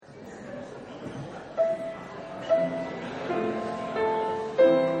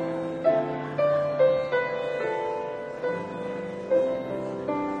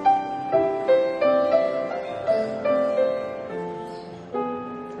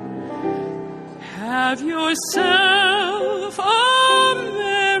Have yourself a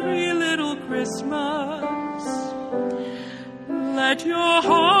merry little Christmas. Let your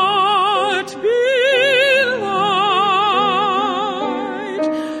heart be light.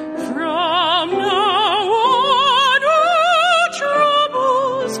 From now on, all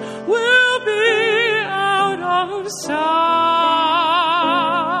troubles will be out of sight.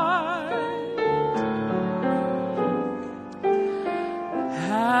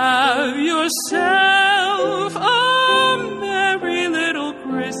 Have yourself a merry little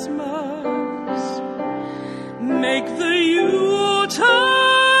Christmas. Make the Yuletide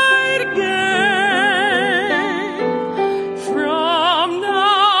gay. From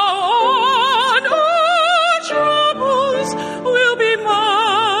now on, all troubles will be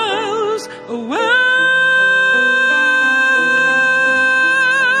miles away.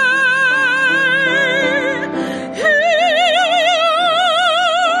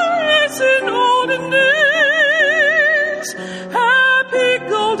 Yes, in olden days, happy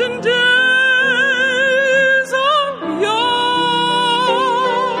golden days of yore.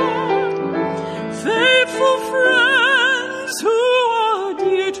 Faithful friends who are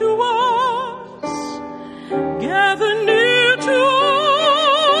dear to us, gather near to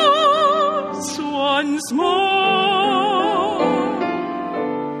us once more.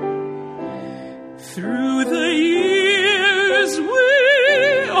 Through the years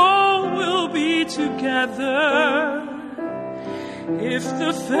we all will be together, if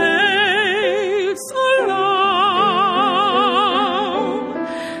the fates allow.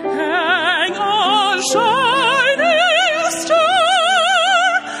 Hang a shining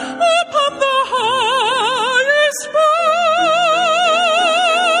star upon the highest bough,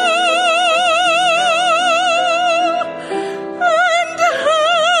 and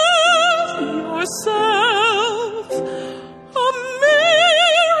have yourself a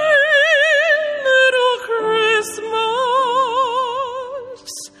merry little Christmas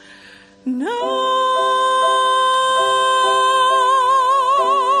now.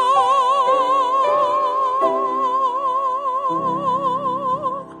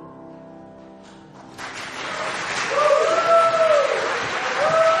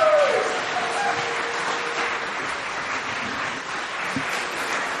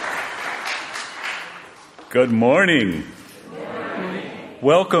 Good morning.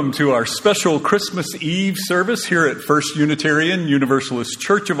 Welcome to our special Christmas Eve service here at First Unitarian Universalist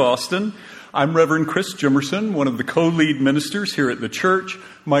Church of Austin. I'm Reverend Chris Jimmerson, one of the co-lead ministers here at the church.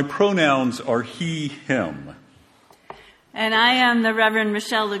 My pronouns are he, him. And I am the Reverend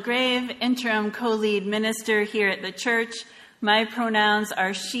Michelle LaGrave, interim co-lead minister here at the church. My pronouns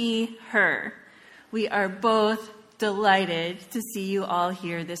are she, her. We are both delighted to see you all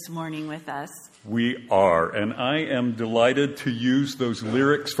here this morning with us. We are, and I am delighted to use those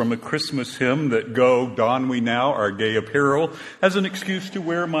lyrics from a Christmas hymn that go, "Don we now our gay apparel," as an excuse to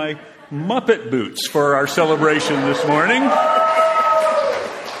wear my Muppet boots for our celebration this morning,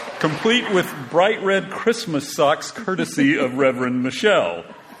 complete with bright red Christmas socks courtesy of Reverend Michelle.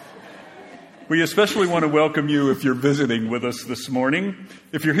 We especially want to welcome you if you're visiting with us this morning.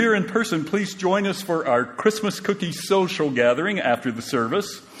 If you're here in person, please join us for our Christmas cookie social gathering after the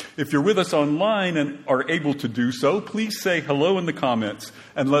service. If you're with us online and are able to do so, please say hello in the comments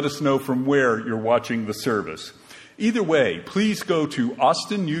and let us know from where you're watching the service. Either way, please go to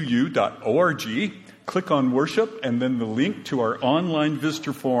austinuu.org, click on worship, and then the link to our online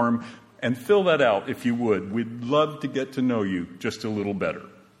visitor form, and fill that out if you would. We'd love to get to know you just a little better.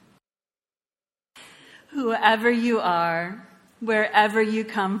 Whoever you are, wherever you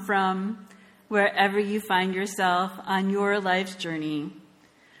come from, wherever you find yourself on your life's journey,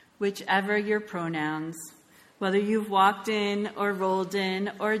 whichever your pronouns, whether you've walked in or rolled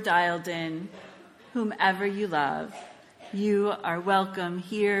in or dialed in, whomever you love, you are welcome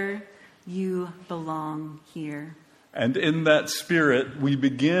here. You belong here. And in that spirit, we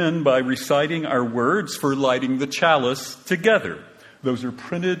begin by reciting our words for lighting the chalice together. Those are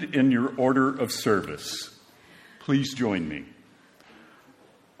printed in your order of service. Please join me.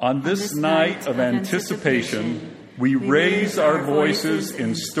 On this night of anticipation, we raise our voices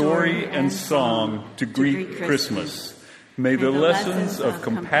in story and song to greet Christmas. May the lessons of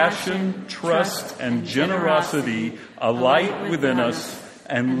compassion, trust, and generosity alight within us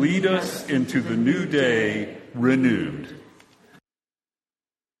and lead us into the new day renewed.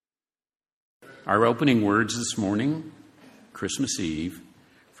 Our opening words this morning, Christmas Eve,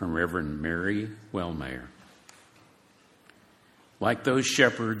 from Reverend Mary Wellmeyer. Like those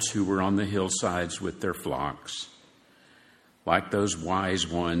shepherds who were on the hillsides with their flocks, like those wise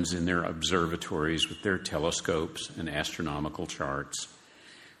ones in their observatories with their telescopes and astronomical charts,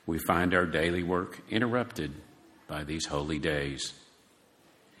 we find our daily work interrupted by these holy days.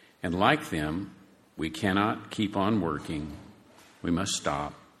 And like them, we cannot keep on working. We must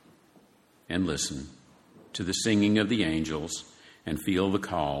stop and listen to the singing of the angels and feel the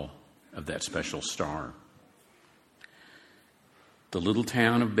call of that special star. The little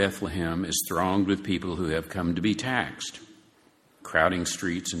town of Bethlehem is thronged with people who have come to be taxed, crowding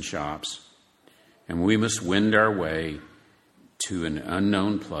streets and shops, and we must wend our way to an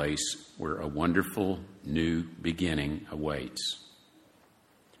unknown place where a wonderful new beginning awaits.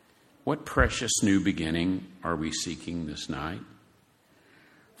 What precious new beginning are we seeking this night?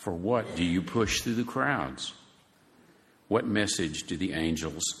 For what do you push through the crowds? What message do the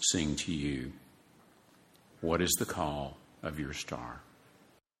angels sing to you? What is the call of your star?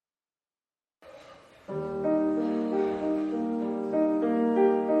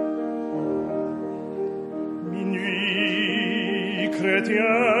 Minuit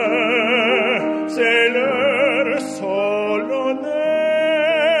chrétien, c'est l'heure solennelle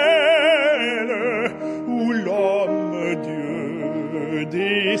où l'homme-dieu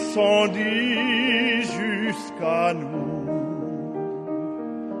descendit jusqu'à nous.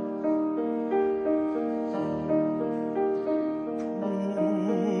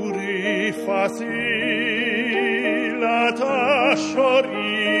 Effacer la tâche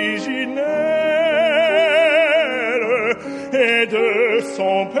originelle et de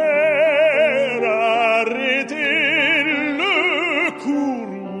son père arrêter le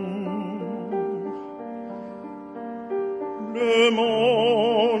courroux. Le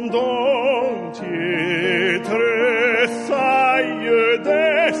monde entier tressaille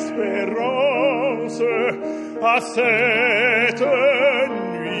d'espérance à cette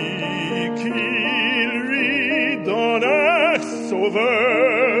qui lui donne un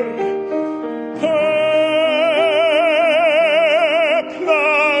sauveur. Peuple à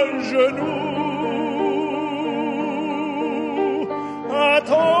genoux,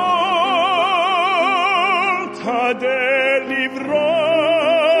 attends ta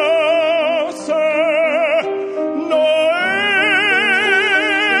délivrance.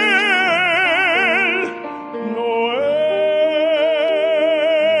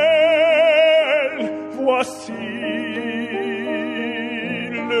 Voici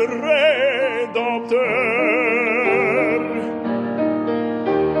le Rédempteur.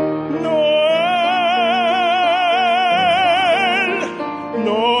 Noël,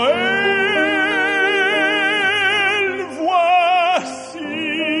 Noël, voici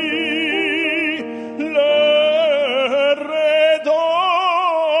le Rédempteur.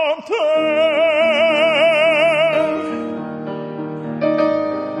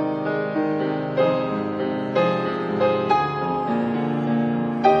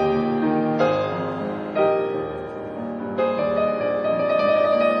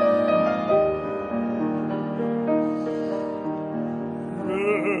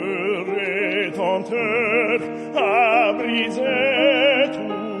 A brisé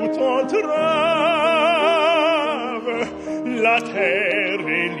toute entrave, la terre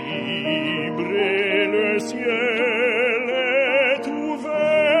est libre et le ciel est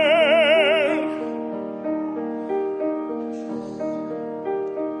ouvert.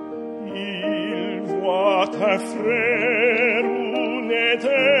 Il voit un frère où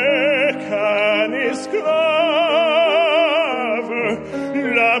n'était qu'un esclave,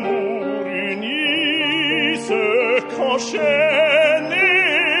 l'amour uni se qu'enchaîne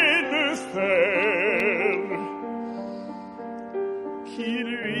le fer, qui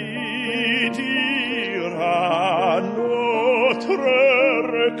lui dira notre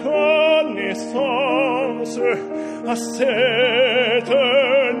reconnaissance à cette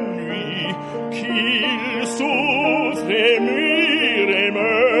nuit qu'il souffre et mure et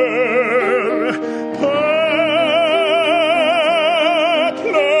meurt. Peuple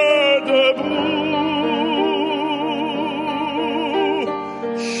debout,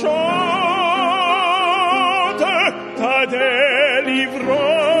 chante ta délivrance.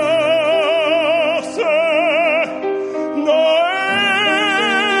 Noël,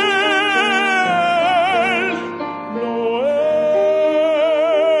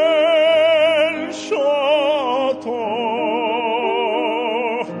 Noël, chantons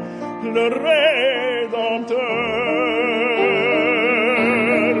le Rédempteur.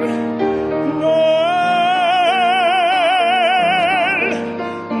 Noël,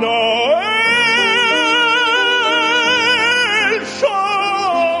 Noël,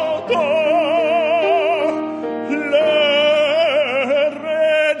 chantons le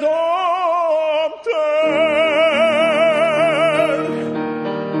Rédempteur.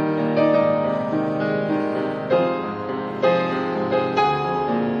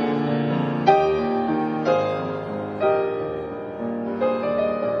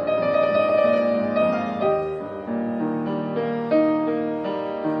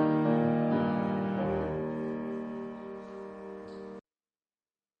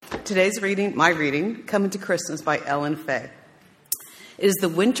 Today's reading, my reading, Coming to Christmas by Ellen Fay. It is the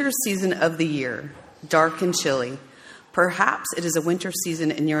winter season of the year, dark and chilly. Perhaps it is a winter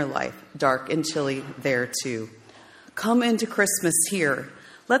season in your life, dark and chilly there too. Come into Christmas here.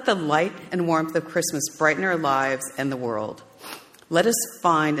 Let the light and warmth of Christmas brighten our lives and the world. Let us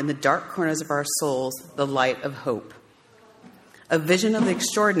find in the dark corners of our souls the light of hope. A vision of the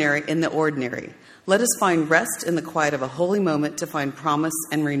extraordinary in the ordinary. Let us find rest in the quiet of a holy moment to find promise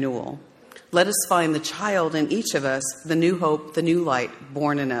and renewal. Let us find the child in each of us, the new hope, the new light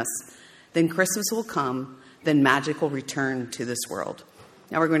born in us. Then Christmas will come, then magic will return to this world.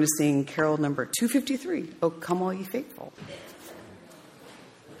 Now we're going to sing carol number 253, "O Come All Ye Faithful."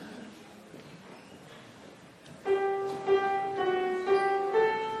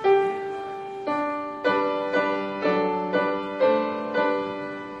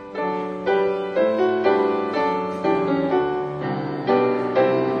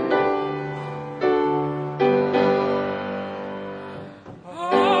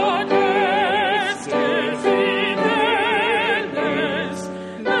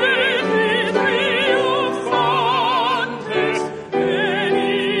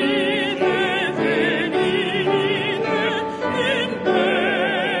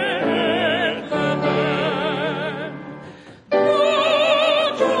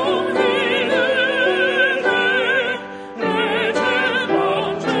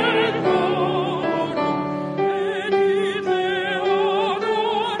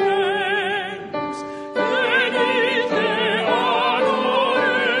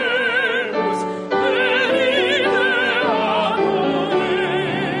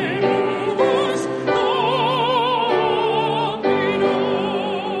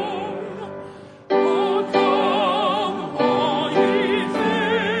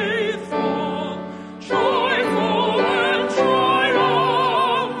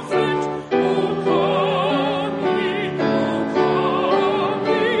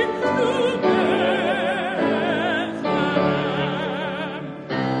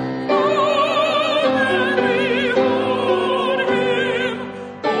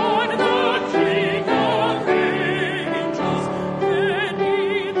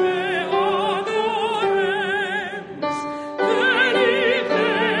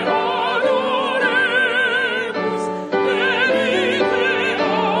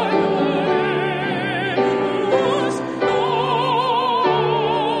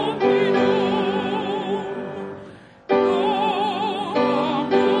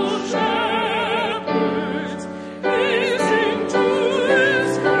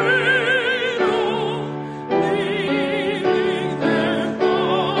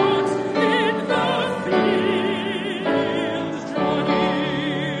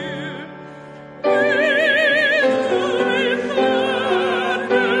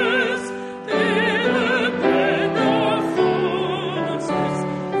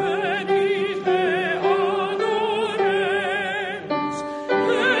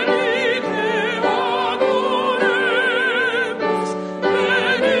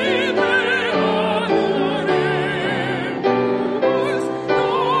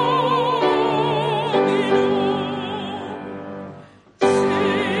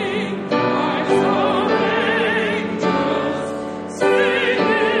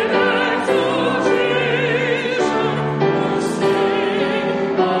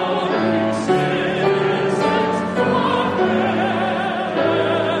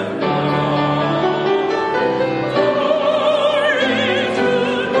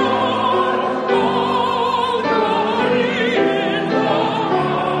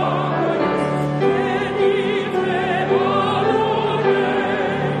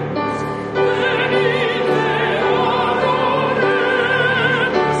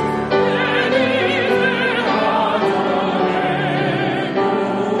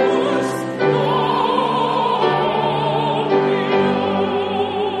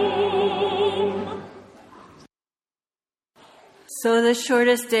 So the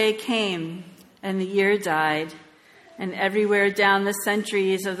shortest day came, and the year died, and everywhere down the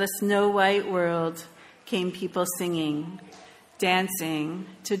centuries of the snow-white world came people singing, dancing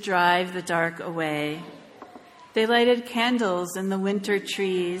to drive the dark away. They lighted candles in the winter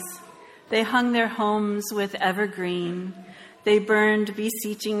trees. They hung their homes with evergreen. They burned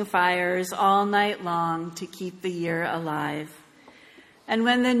beseeching fires all night long to keep the year alive. And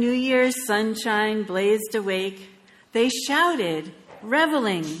when the New Year's sunshine blazed awake, they shouted,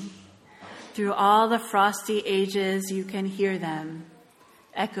 reveling. Through all the frosty ages, you can hear them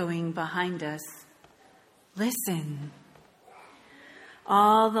echoing behind us. Listen.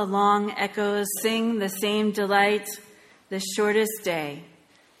 All the long echoes sing the same delight, the shortest day,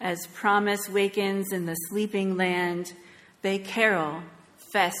 As promise wakens in the sleeping land, they carol,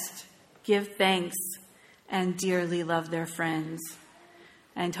 fest, give thanks, and dearly love their friends,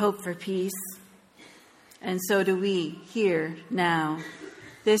 and hope for peace. And so do we here now,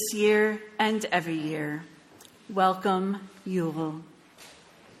 this year and every year. Welcome, Yule.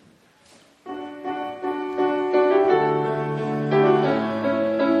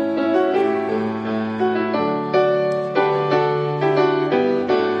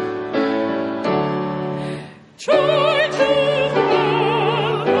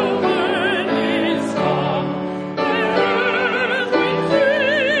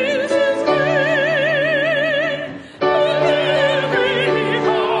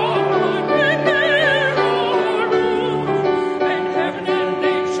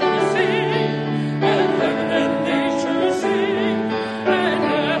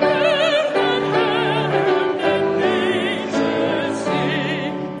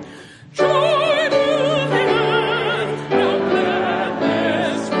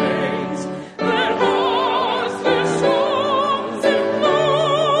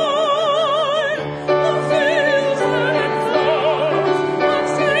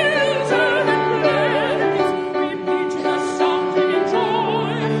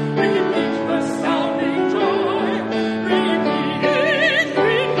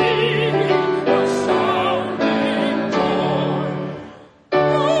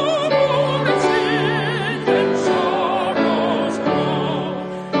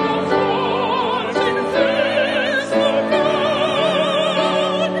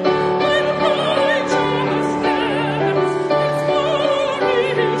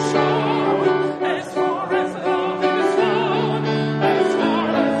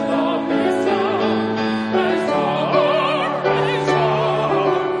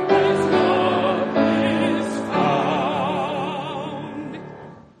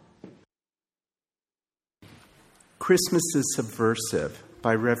 Christmas is Subversive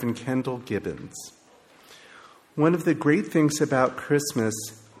by Reverend Kendall Gibbons. One of the great things about Christmas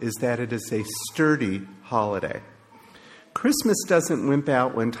is that it is a sturdy holiday. Christmas doesn't wimp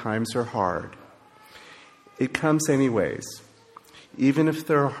out when times are hard. It comes anyways, even if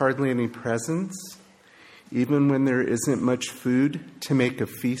there are hardly any presents, even when there isn't much food to make a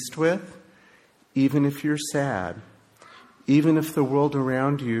feast with, even if you're sad, even if the world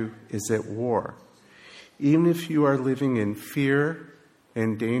around you is at war. Even if you are living in fear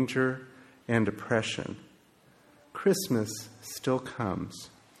and danger and oppression, Christmas still comes.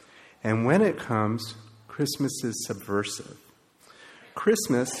 And when it comes, Christmas is subversive.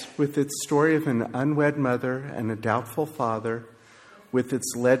 Christmas, with its story of an unwed mother and a doubtful father, with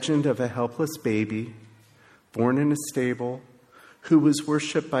its legend of a helpless baby born in a stable who was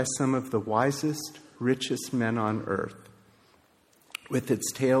worshipped by some of the wisest, richest men on earth, with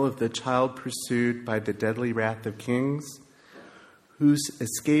its tale of the child pursued by the deadly wrath of kings, whose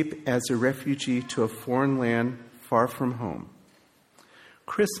escape as a refugee to a foreign land far from home.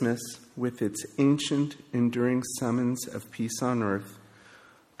 Christmas, with its ancient, enduring summons of peace on earth,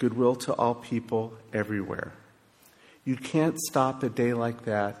 goodwill to all people everywhere. You can't stop a day like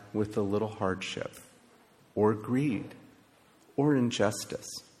that with a little hardship, or greed, or injustice.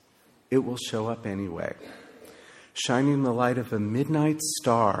 It will show up anyway, shining the light of a midnight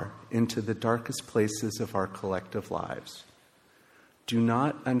star into the darkest places of our collective lives. Do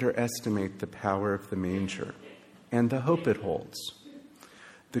not underestimate the power of the manger and the hope it holds.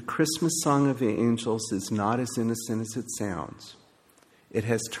 The Christmas song of the angels is not as innocent as it sounds. It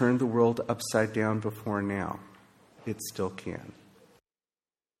has turned the world upside down before now. It still can.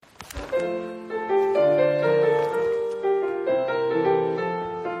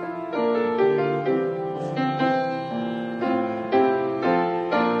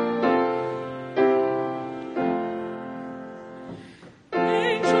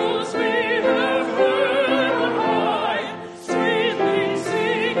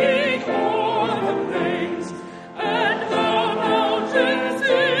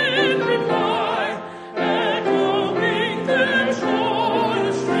 Their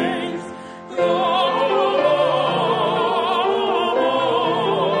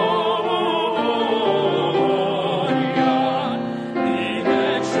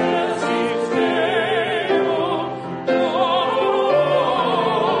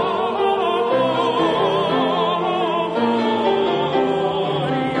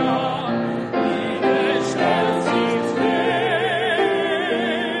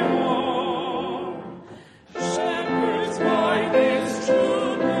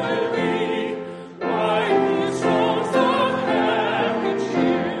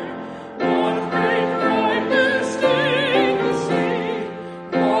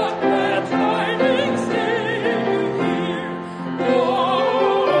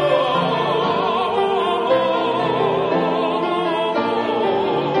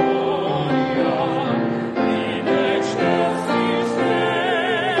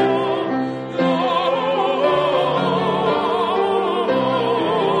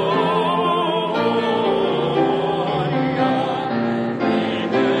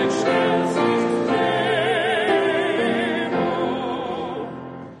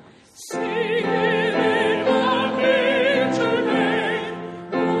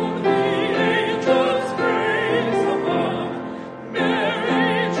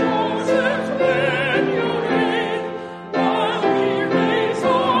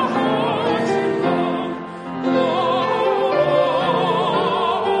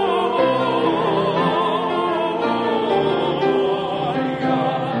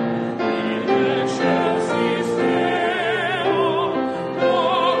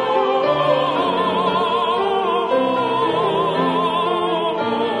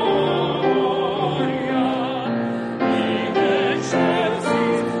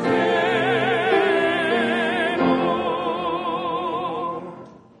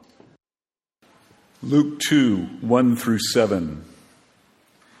Luke 2, 1 through 7.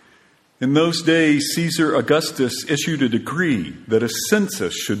 In those days, Caesar Augustus issued a decree that a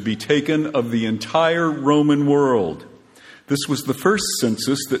census should be taken of the entire Roman world. This was the first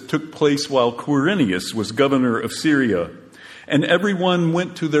census that took place while Quirinius was governor of Syria, and everyone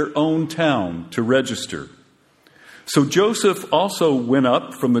went to their own town to register. So Joseph also went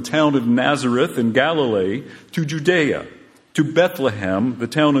up from the town of Nazareth in Galilee to Judea, to Bethlehem, the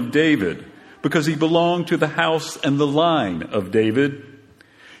town of David, because he belonged to the house and the line of David.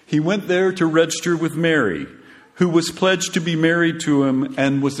 He went there to register with Mary, who was pledged to be married to him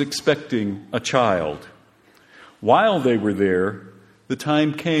and was expecting a child. While they were there, the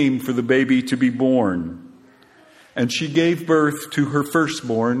time came for the baby to be born, and she gave birth to her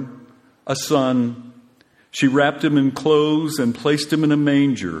firstborn, a son. She wrapped him in clothes and placed him in a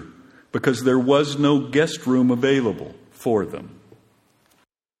manger because there was no guest room available for them.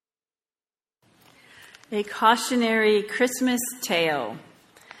 A Cautionary Christmas Tale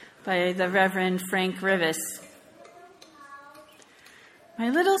by the Reverend Frank Rivas. My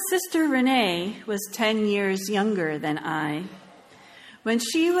little sister Renee was 10 years younger than I. When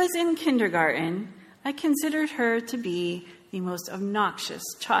she was in kindergarten, I considered her to be the most obnoxious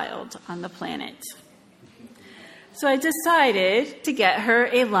child on the planet. So I decided to get her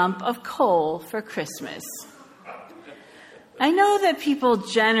a lump of coal for Christmas. I know that people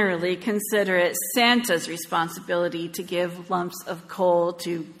generally consider it Santa's responsibility to give lumps of coal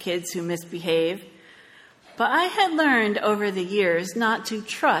to kids who misbehave, but I had learned over the years not to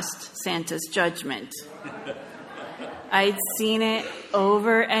trust Santa's judgment. I'd seen it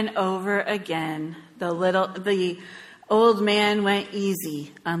over and over again. The old man went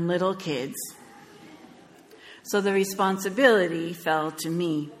easy on little kids. So the responsibility fell to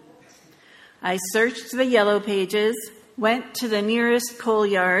me. I searched the yellow pages, went to the nearest coal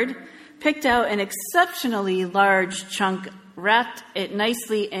yard, picked out an exceptionally large chunk, wrapped it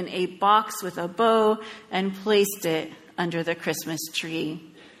nicely in a box with a bow, and placed it under the Christmas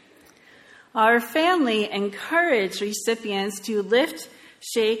tree. Our family encouraged recipients to lift,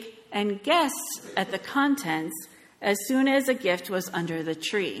 shake, and guess at the contents as soon as a gift was under the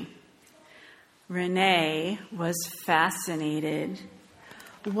tree. Renee was fascinated.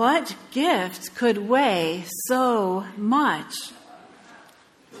 What gift could weigh so much?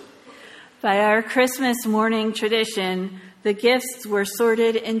 By our Christmas morning tradition, the gifts were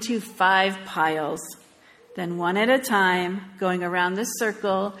sorted into 5 piles. Then one at a time, going around the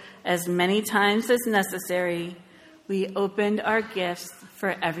circle as many times as necessary, we opened our gifts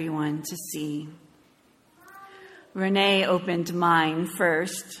for everyone to see. Renee opened mine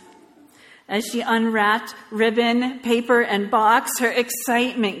first. As she unwrapped ribbon, paper, and box, her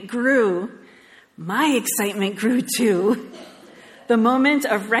excitement grew. My excitement grew too. The moment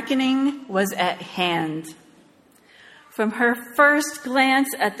of reckoning was at hand. From her first glance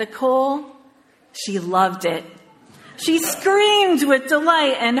at the coal, she loved it. She screamed with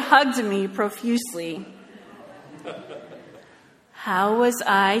delight and hugged me profusely. How was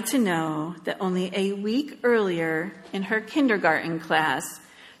I to know that only a week earlier in her kindergarten class,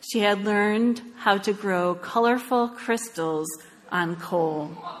 she had learned how to grow colorful crystals on coal?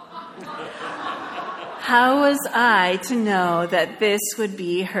 How was I to know that this would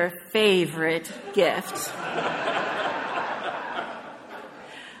be her favorite gift?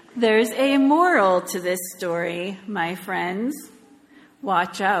 There's a moral to this story, my friends.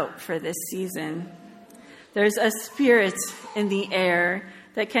 Watch out for this season. There's a spirit in the air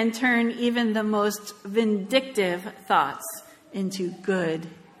that can turn even the most vindictive thoughts into good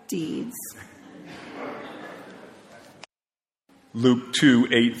deeds. Luke 2,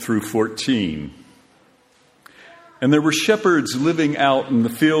 8 through 14. And there were shepherds living out in the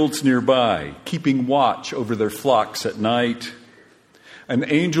fields nearby, keeping watch over their flocks at night. An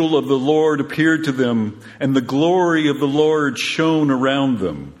angel of the Lord appeared to them, and the glory of the Lord shone around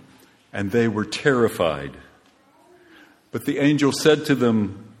them, and they were terrified. But the angel said to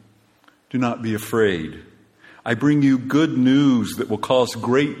them, "Do not be afraid. I bring you good news that will cause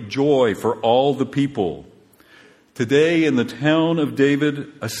great joy for all the people. Today in the town of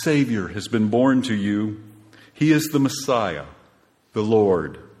David, a Savior has been born to you. He is the Messiah, the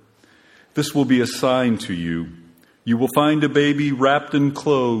Lord. This will be a sign to you. You will find a baby wrapped in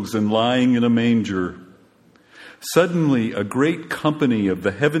clothes and lying in a manger." Suddenly, a great company of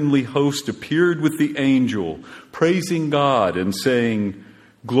the heavenly host appeared with the angel, praising God and saying,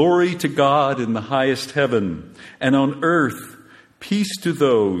 "Glory to God in the highest heaven, and on earth peace to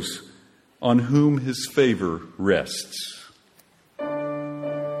those on whom his favor rests."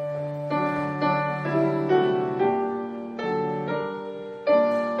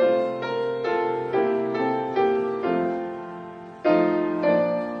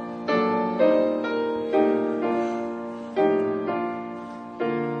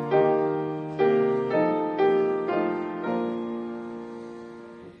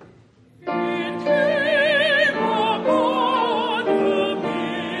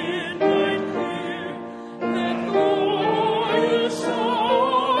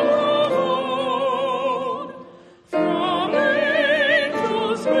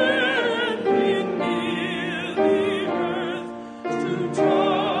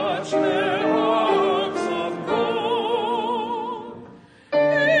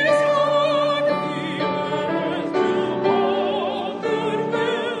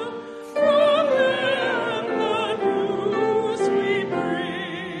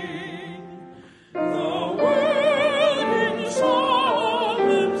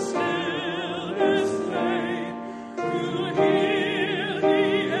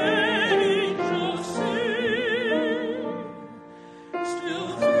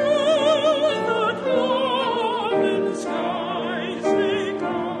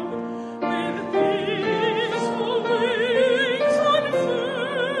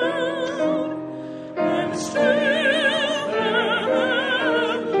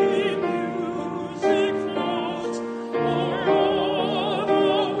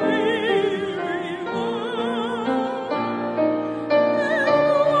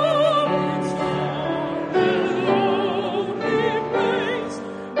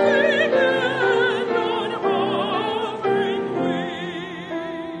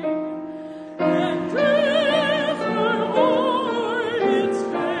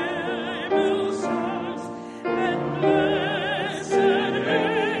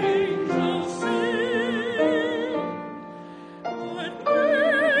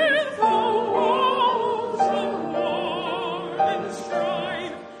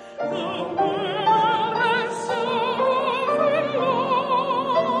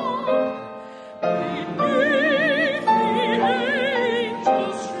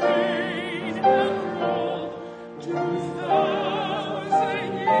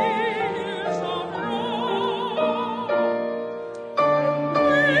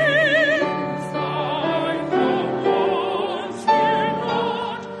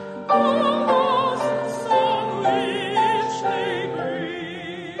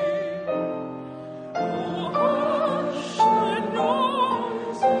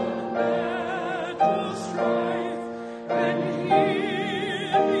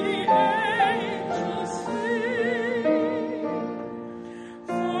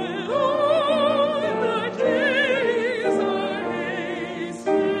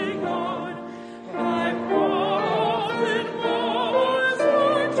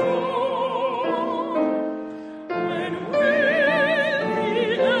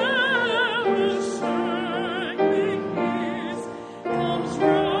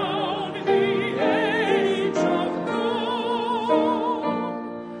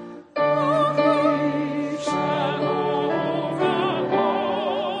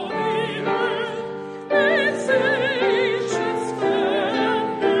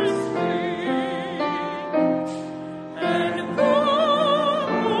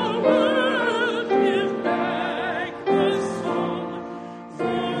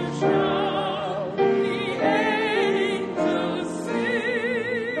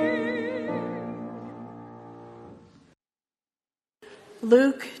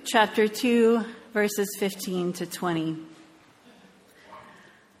 Luke chapter 2, verses 15 to 20.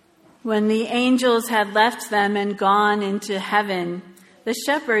 When the angels had left them and gone into heaven, the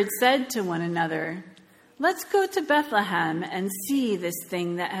shepherds said to one another, "Let's go to Bethlehem and see this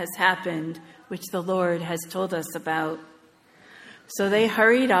thing that has happened, which the Lord has told us about." So they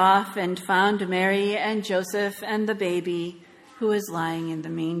hurried off and found Mary and Joseph and the baby who was lying in the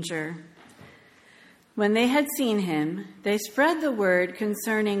manger. When they had seen him, they spread the word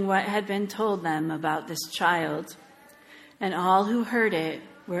concerning what had been told them about this child. And all who heard it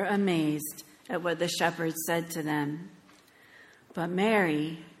were amazed at what the shepherds said to them. But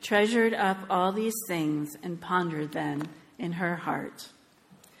Mary treasured up all these things and pondered them in her heart.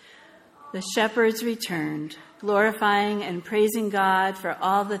 The shepherds returned, glorifying and praising God for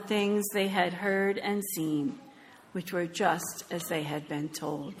all the things they had heard and seen, which were just as they had been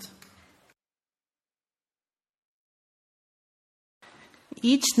told.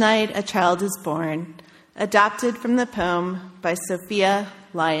 Each night a child is born, adapted from the poem by Sophia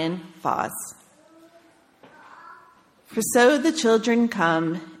Lyon-Foss. For so the children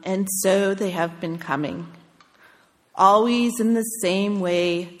come, and so they have been coming, always in the same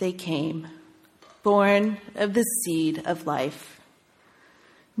way they came, born of the seed of life.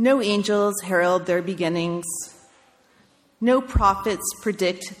 No angels herald their beginnings. No prophets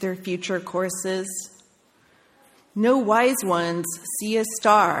predict their future courses. No wise ones see a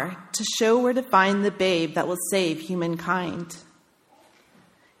star to show where to find the babe that will save humankind.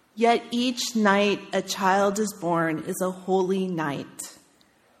 Yet each night a child is born is a holy night.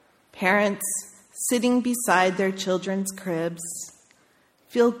 Parents, sitting beside their children's cribs,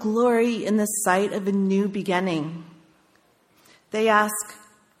 feel glory in the sight of a new beginning. They ask,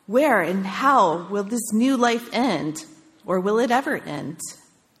 where and how will this new life end, or will it ever end?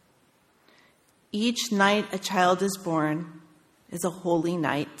 Each night a child is born is a holy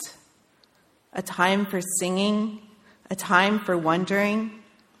night, a time for singing, a time for wondering,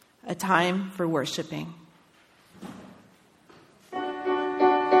 a time for worshiping.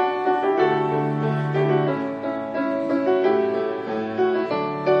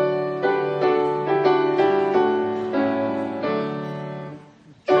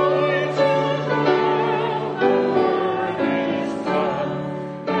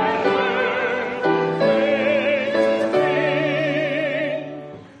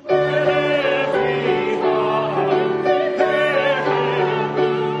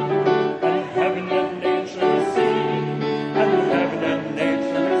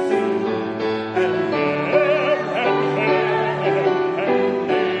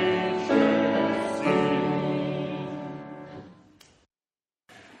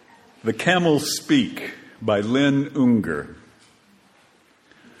 The Camels Speak by Lynn Unger.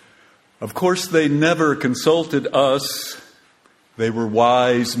 Of course, they never consulted us. They were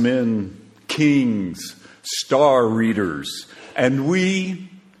wise men, kings, star readers, and we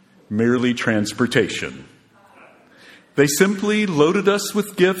merely transportation. They simply loaded us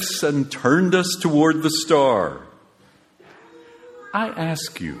with gifts and turned us toward the star. I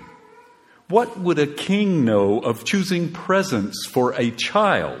ask you, what would a king know of choosing presents for a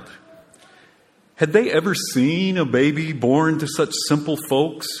child? Had they ever seen a baby born to such simple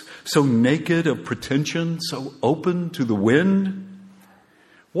folks, so naked of pretension, so open to the wind?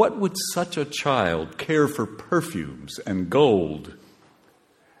 What would such a child care for perfumes and gold?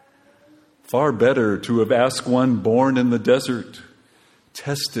 Far better to have asked one born in the desert,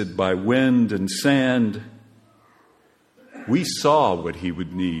 tested by wind and sand. We saw what he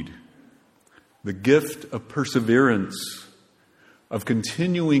would need, the gift of perseverance, of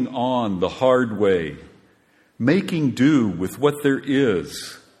continuing on the hard way, making do with what there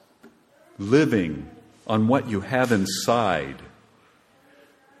is, living on what you have inside,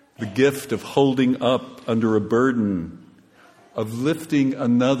 the gift of holding up under a burden, of lifting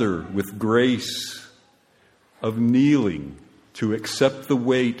another with grace, of kneeling to accept the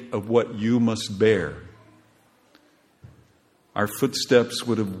weight of what you must bear. Our footsteps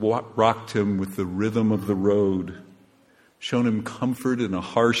would have rocked him with the rhythm of the road, shown him comfort in a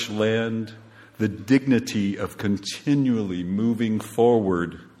harsh land, the dignity of continually moving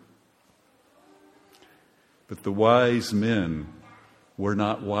forward. But the wise men were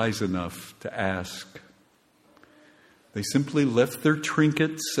not wise enough to ask. They simply left their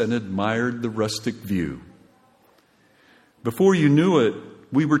trinkets and admired the rustic view. Before you knew it,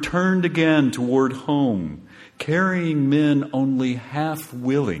 we returned again toward home, carrying men only half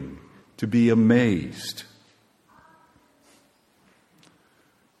willing to be amazed.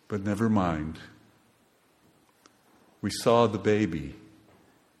 But never mind. We saw the baby,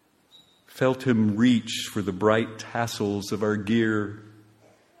 felt him reach for the bright tassels of our gear,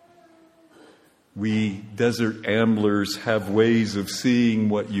 We desert amblers have ways of seeing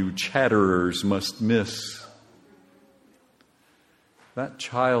what you chatterers must miss. That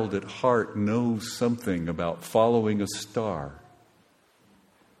child at heart knows something about following a star.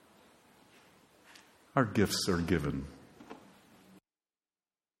 Our gifts are given.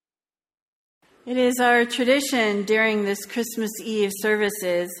 It is our tradition during this Christmas Eve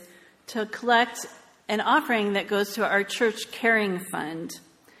services to collect an offering that goes to our church caring fund,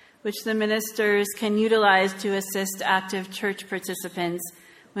 which the ministers can utilize to assist active church participants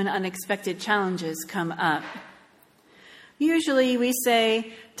when unexpected challenges come up. Usually we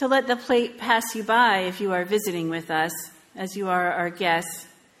say to let the plate pass you by if you are visiting with us, as you are our guests.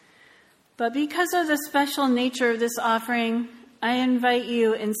 But because of the special nature of this offering, I invite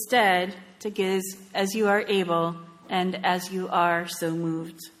you instead to give as you are able and as you are so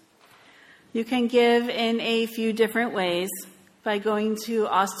moved. You can give in a few different ways by going to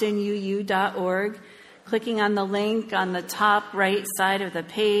austinuu.org, clicking on the link on the top right side of the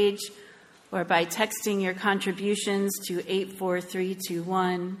page, or by texting your contributions to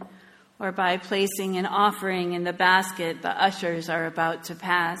 84321, or by placing an offering in the basket the ushers are about to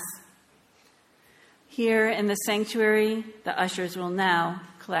pass. Here in the sanctuary, the ushers will now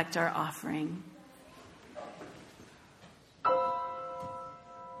collect our offering.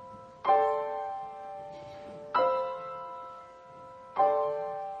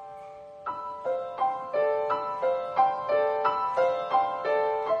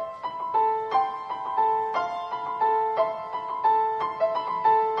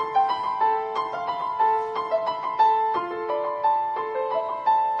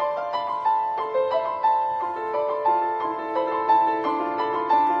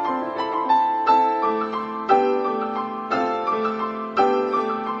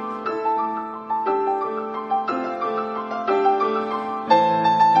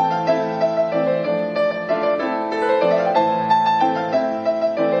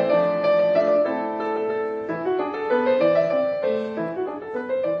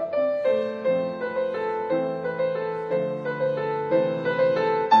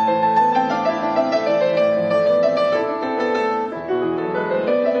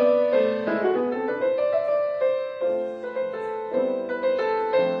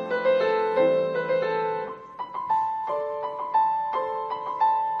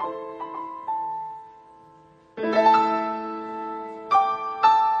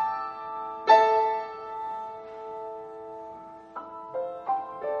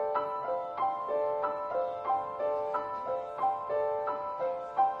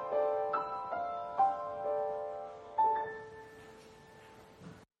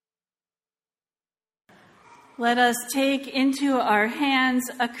 Let us take into our hands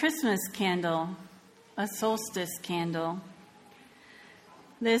a Christmas candle, a solstice candle.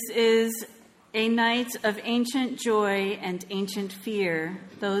 This is a night of ancient joy and ancient fear.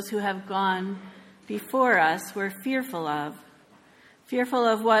 Those who have gone before us were fearful of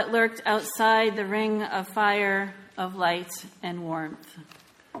what lurked outside the ring of fire, of light and warmth.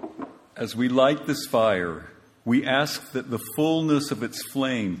 As we light this fire, we ask that the fullness of its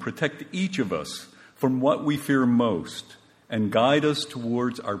flame protect each of us from what we fear most and guide us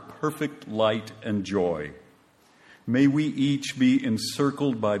towards our perfect light and joy. May we each be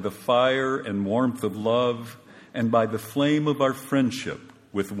encircled by the fire and warmth of love and by the flame of our friendship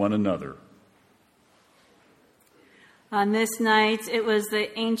with one another. On this night, it was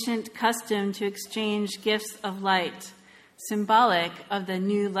the ancient custom to exchange gifts of light, symbolic of the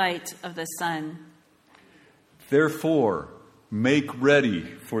new light of the sun. Therefore, make ready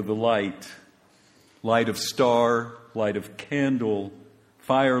for the light of star, light of candle,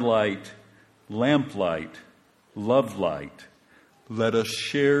 firelight, lamplight, love light. Let us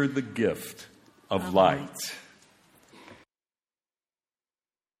share the gift of light.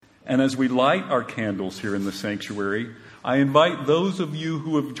 And as we light our candles here in the sanctuary, I invite those of you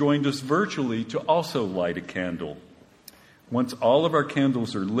who have joined us virtually to also light a candle. Once all of our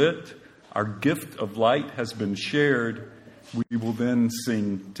candles are lit, our gift of light has been shared, we will then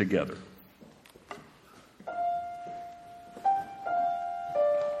sing together.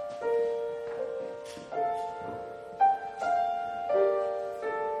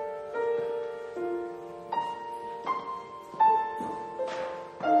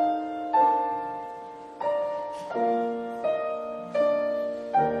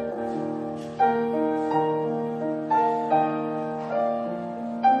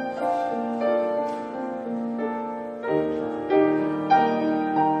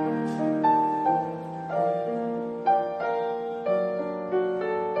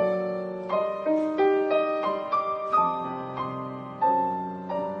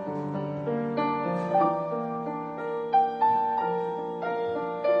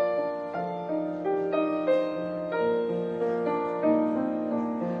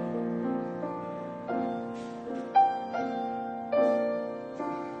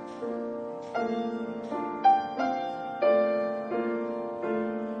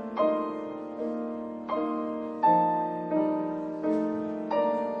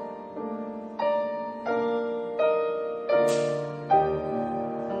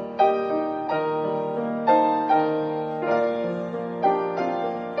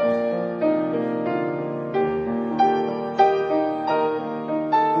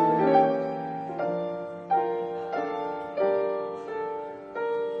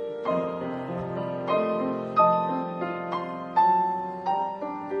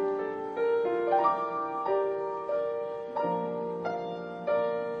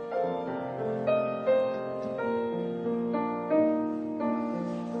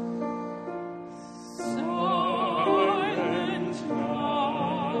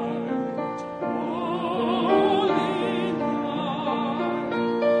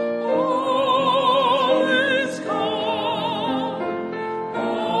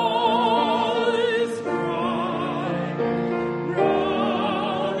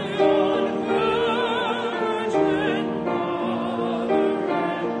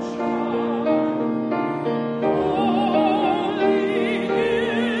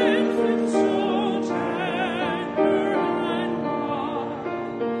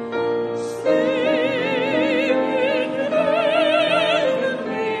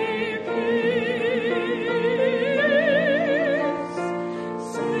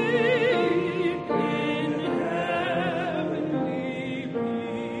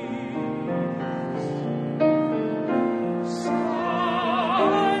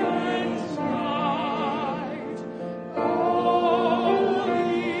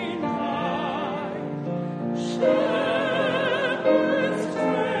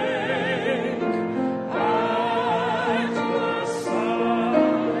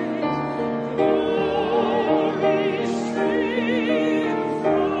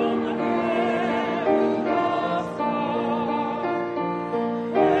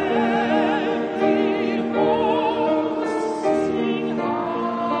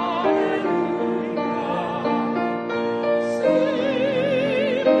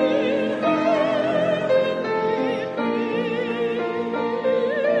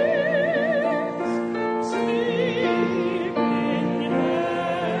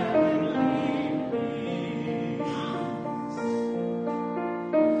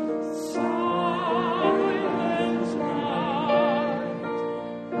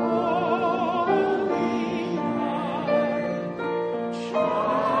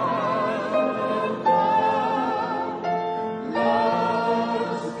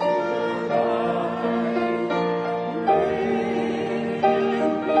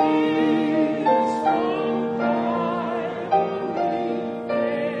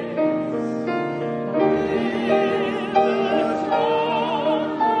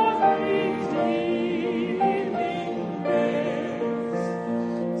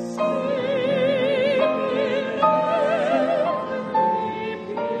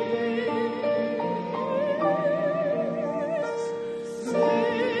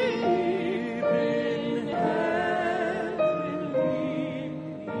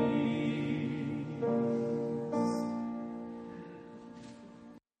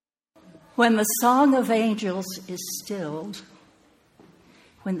 When the song of angels is stilled,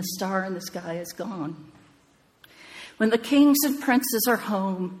 when the star in the sky is gone, when the kings and princes are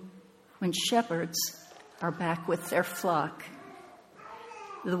home, when shepherds are back with their flock,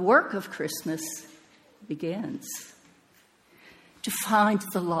 the work of Christmas begins. To find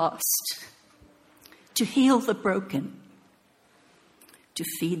the lost, to heal the broken, to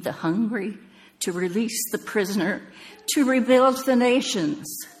feed the hungry, to release the prisoner, to rebuild the nations,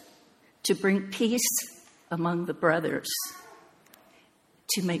 to bring peace among the brothers,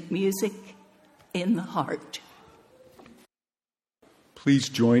 to make music in the heart. Please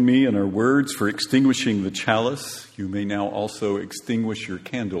join me in our words for extinguishing the chalice. You may now also extinguish your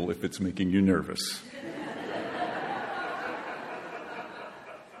candle if it's making you nervous.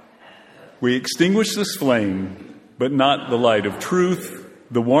 We extinguish this flame, but not the light of truth,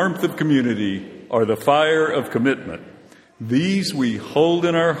 the warmth of community, or the fire of commitment. These we hold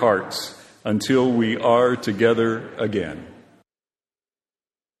in our hearts until we are together again.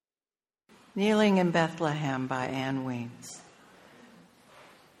 Kneeling in Bethlehem by Anne Weems.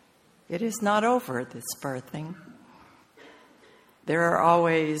 It is not over, this birthing. There are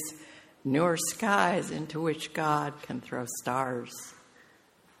always newer skies into which God can throw stars.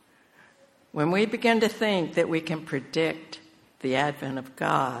 When we begin to think that we can predict the advent of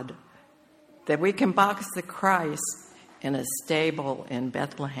God, that we can box the Christ in a stable in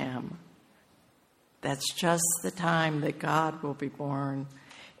Bethlehem, that's just the time that God will be born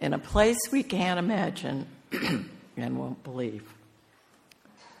in a place we can't imagine and won't believe.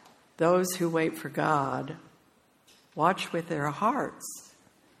 Those who wait for God watch with their hearts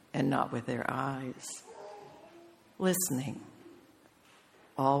and not with their eyes, listening,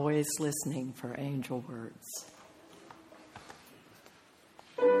 always listening for angel words.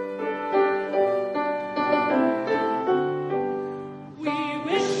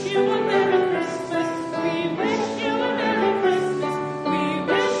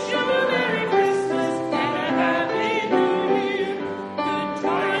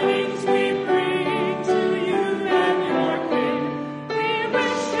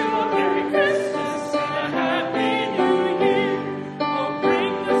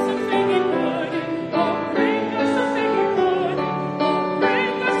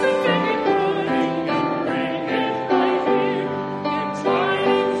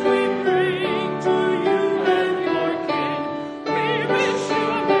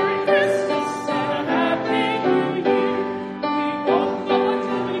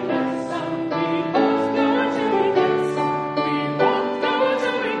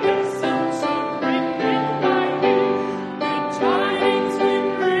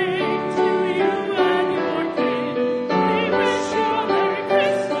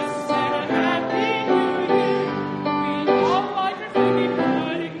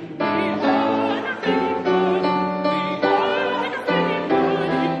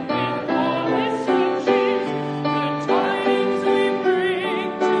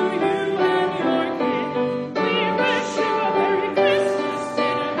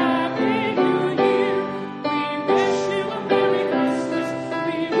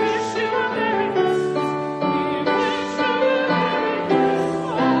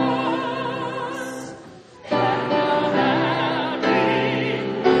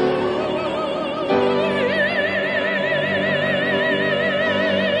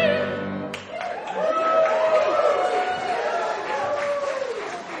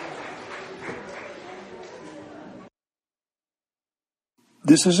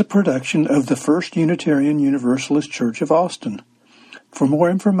 This is a production of the First Unitarian Universalist Church of Austin. For more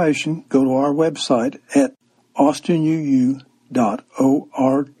information, go to our website at austinuu.org.